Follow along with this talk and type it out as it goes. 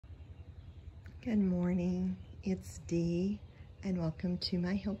Good morning, it's Dee, and welcome to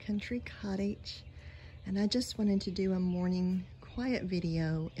my Hill Country Cottage. And I just wanted to do a morning quiet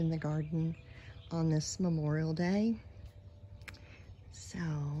video in the garden on this Memorial Day. So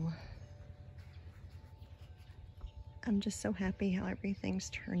I'm just so happy how everything's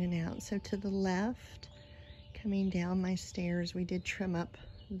turning out. So to the left, coming down my stairs, we did trim up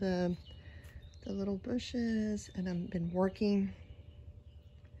the little bushes, and I've been working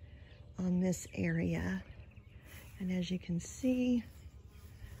on this area. And as you can see,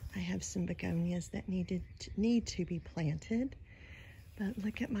 I have some begonias that need to be planted. But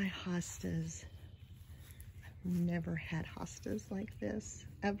look at my hostas. I've never had hostas like this,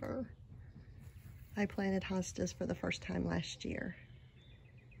 ever. I planted hostas for the first time last year,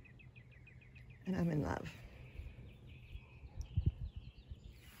 and I'm in love.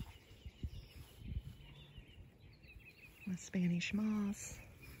 My Spanish moss.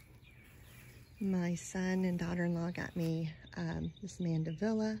 My son and daughter-in-law got me this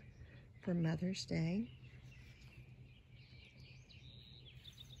mandevilla for Mother's Day.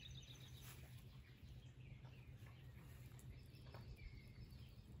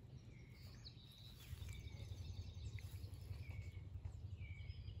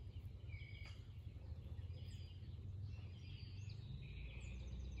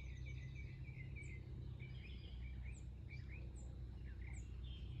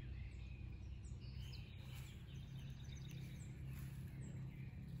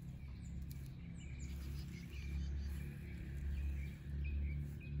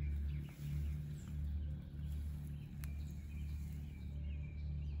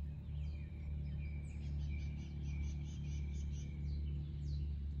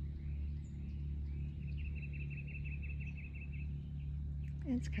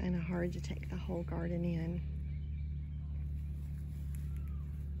 It's kind of hard to take the whole garden in.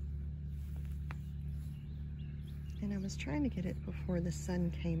 And I was trying to get it before the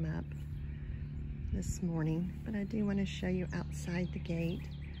sun came up this morning, but I do want to show you outside the gate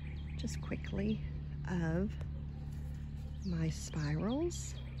just quickly of my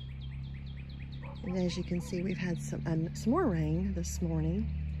spirals. And as you can see, we've had some more rain this morning.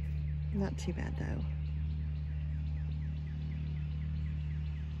 Not too bad though.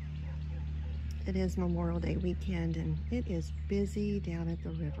 It is Memorial Day weekend, and it is busy down at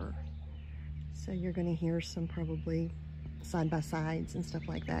the river. So you're going to hear some probably side-by-sides and stuff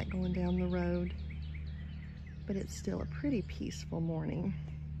like that going down the road. But it's still a pretty peaceful morning.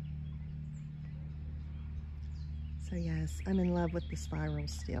 So yes, I'm in love with the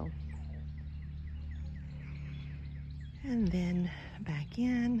spirals still. And then back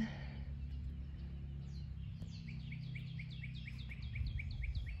in.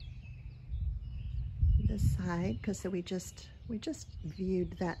 This side, because so we just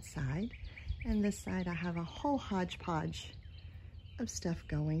viewed that side, and this side I have a whole hodgepodge of stuff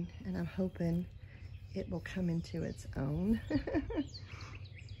going, and I'm hoping it will come into its own.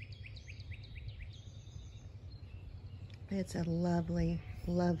 It's a lovely,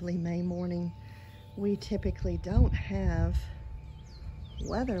 lovely May morning. We typically don't have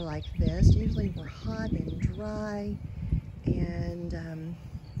weather like this. Usually we're hot and dry, and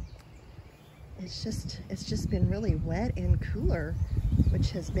it's just been really wet and cooler,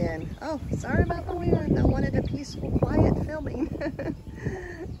 which has been, oh, sorry about the wind. I wanted a peaceful, quiet filming.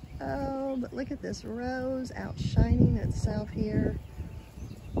 Oh, but look at this rose outshining itself here.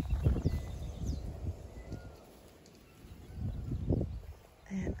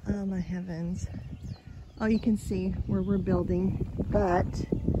 And oh my heavens. Oh, you can see where we're building, but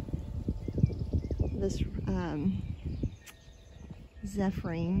this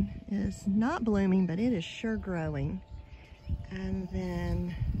Zephyrine is not blooming, but it is sure growing. And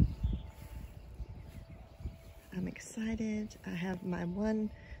then I'm excited. I have my one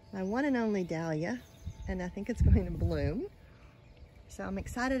and only dahlia, and I think it's going to bloom. So I'm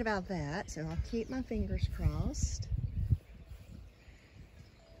excited about that. So I'll keep my fingers crossed.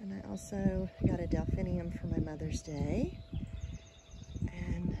 And I also got a delphinium for my Mother's Day.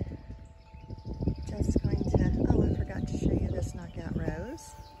 And just going to, oh, I forgot to show you this knockout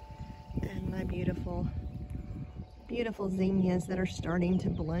rose. And my beautiful, beautiful zinnias that are starting to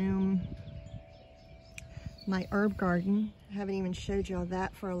bloom. My herb garden, I haven't even showed y'all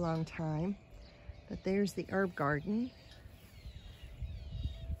that for a long time. But there's the herb garden.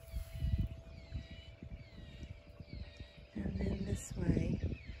 And then this way,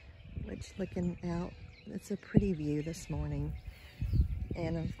 which looking out, it's a pretty view this morning.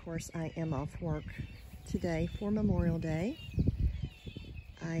 And of course I am off work today for Memorial Day.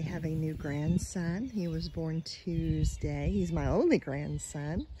 I have a new grandson. He was born Tuesday. He's my only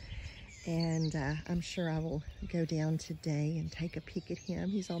grandson. And I'm sure I will go down today and take a peek at him.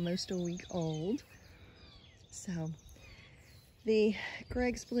 He's almost a week old. So the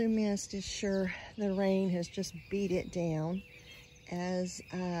Greg's Blue Mist is sure the rain has just beat it down. As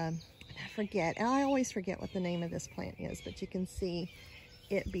I always forget what the name of this plant is, but you can see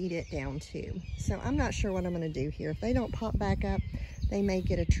it beat it down too. So I'm not sure what I'm going to do here. If they don't pop back up, they may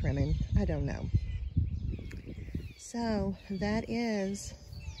get a trimming. I don't know. So that is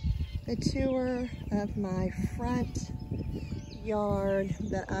the tour of my front yard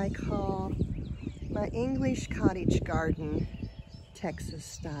that I call my English cottage garden, Texas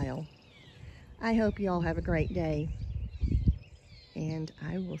style. I hope you all have a great day, and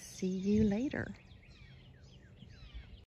I will see you later.